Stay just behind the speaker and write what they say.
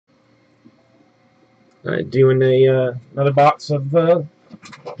All right, doing another box of the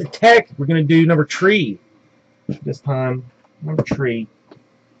Tek. We're gonna do number tree this time. Number tree.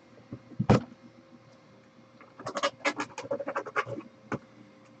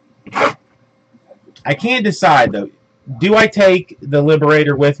 I can't decide though. Do I take the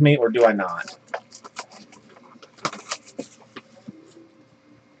Liberator with me or do I not?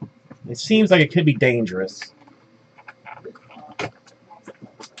 It seems like it could be dangerous.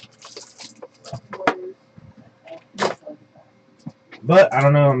 But I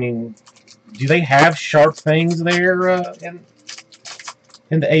don't know. I mean, do they have sharp things there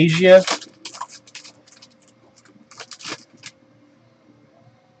in the Asia?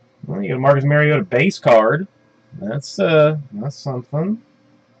 Well, you got a Marcus Mariota base card. That's something.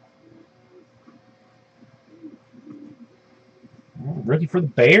 Oh, rookie for the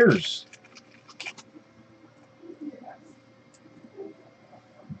Bears.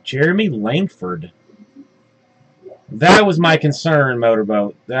 Jeremy Langford. That was my concern,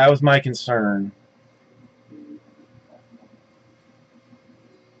 Motorboat. That was my concern.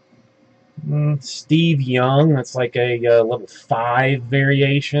 Steve Young. That's like a level 5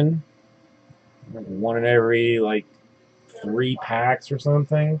 variation. Like one in every, like, 3 packs or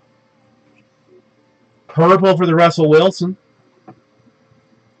something. Purple for the Russell Wilson.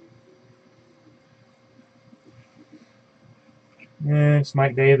 It's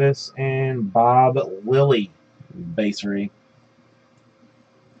Mike Davis and Bob Lilly basery.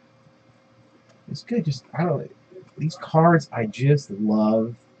 It's good. Just I don't. These cards, I just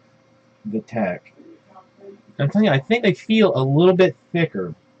love the Tek. I'm telling you, I think they feel a little bit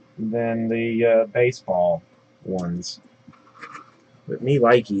thicker than the baseball ones. But me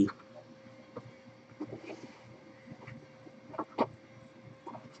likey.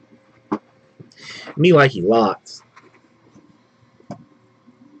 Me likey lots.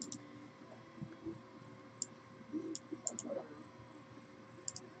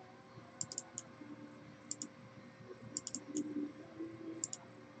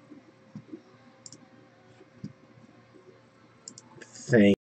 Thing.